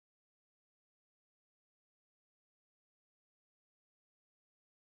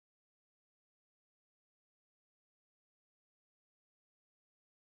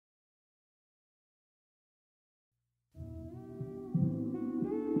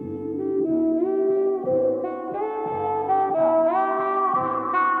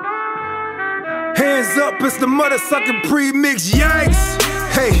Hands up, it's the mother sucking premix, yikes.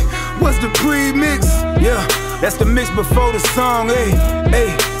 Hey, what's the premix? Yeah, that's the mix before the song. Hey, hey,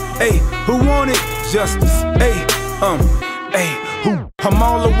 hey, who want it? Justice. Hey, hey, who? I'm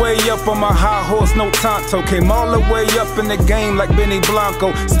all the way up on my high horse, no tonto. Came all the way up in the game like Benny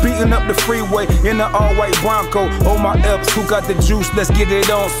Blanco. Speeding up the freeway in the all-white Bronco. Oh my Eps, who got the juice? Let's get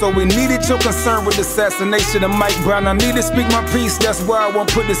it on. So we needed your concern with the assassination of Mike Brown. I need to speak my piece, that's why I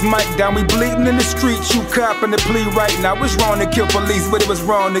won't put this mic down. We bleeding in the streets, you copping the plea right now. It's wrong to kill police, but it was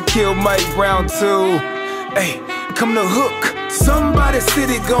wrong to kill Mike Brown too. Hey, come to hook. Somebody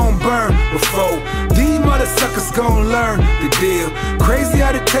city gon' burn before these mother suckers gon' learn the deal. Crazy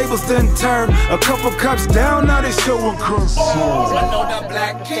how the tables done turn. A couple cops down, now they showin' concern. I know that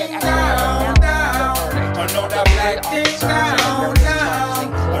black king down, down. I know that black king down,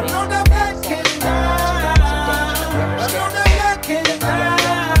 down. I know that black king down. I know that black king down.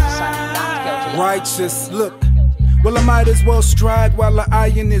 Righteous, look. Well, I might as well stride while the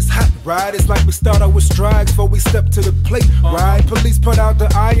iron is hot. Right, it's like we start out with strides before we step to the plate. Right, police put out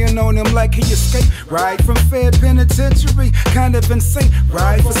the iron on him like he escaped. Right, from Fair Penitentiary, kind of insane.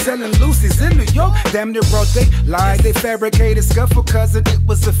 Right, for selling Lucy's in New York, damn near broad day. Lied, they fabricated scuffle cause it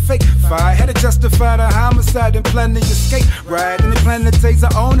was a fake fight. Had to justify the homicide and plan to escape. Right, and they plan to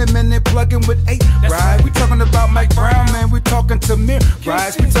taser on him and they plugging with 8. Right, we talking about Mike Brown, man, we talking to Mir.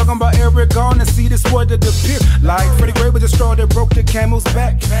 Right, we talking about Eric Garner, see this word that appear. Like Freddie Gray with the straw that broke the camel's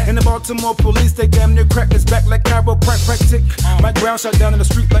back. And the Baltimore police, they damn near cracked his back like chiropractic. Mike Brown shot down in the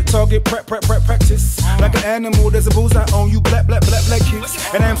street like Target practice. Like an animal, there's a bullseye on you, black kids.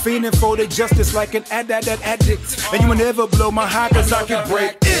 And I'm fiending for the justice like an addict. And you will never blow my high cause I can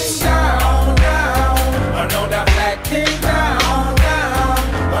break it. Down, down. I know that black king down, down.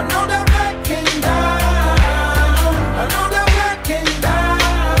 I know that black king down. I know that black king down.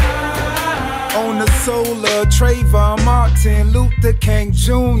 On the soul of Trayvon Martin Luther King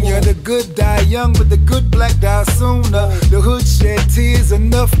Jr. The good die young, but the good black die sooner. The hood shed tears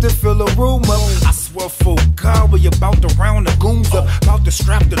enough to fill a room up. I swear for God, we about to round the goons up, about to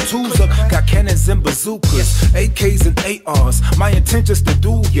strap the tools up. Got cannons and bazookas, AKs and ARs. My intentions to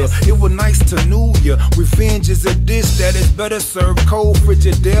do ya. It was nice to know ya. Revenge is a dish that is better served cold.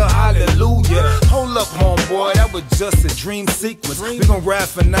 Frigidaire, hallelujah. Hold up, homeboy, that was just a dream sequence. We gon' ride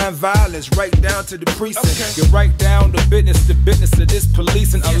for non-violence, right down to the precinct. Get right down to business of this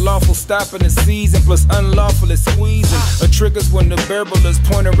policing. Unlawful stopping and seizing, plus unlawful is squeezing. A triggers when the barrel is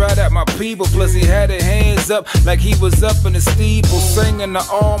pointed right at my people. Plus he had his hands up like he was up in the steeple, singing the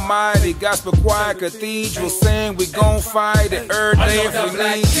almighty gospel choir cathedral, saying we gon' fight it every day if we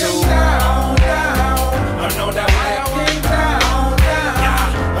need to. Down, down. I know that black king down,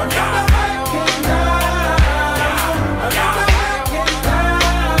 down. I know that black king down. I know that black king down.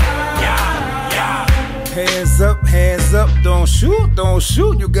 Hands up, don't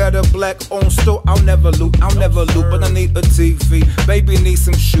shoot. You got a black on store, I'll never loot, but I need a TV. Baby need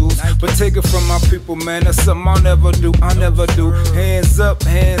some shoes, but take it from my people, man. That's something I'll never do. Hands up,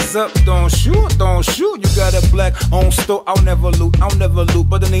 don't shoot. You got a black on store, I'll never loot,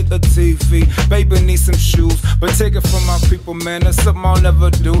 but I need a TV. Baby need some shoes, but take it from my people, man. That's something I'll never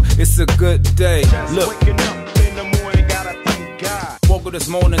do. It's a good day. Look. Woke up this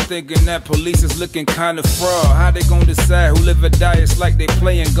morning thinking that police is looking kinda fraud. How they gon' decide who live or die? It's like they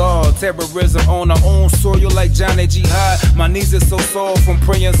playing God. Terrorism on our own soil like Johnny Jihad. My knees are so sore from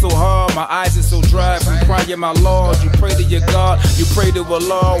praying so hard. My eyes are so dry from crying, my Lord. You pray to your God, you pray to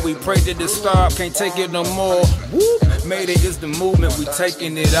Allah. We pray to the stop, can't take it no more. Whoop, Mayday is the movement, we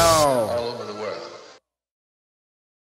taking it all over the world.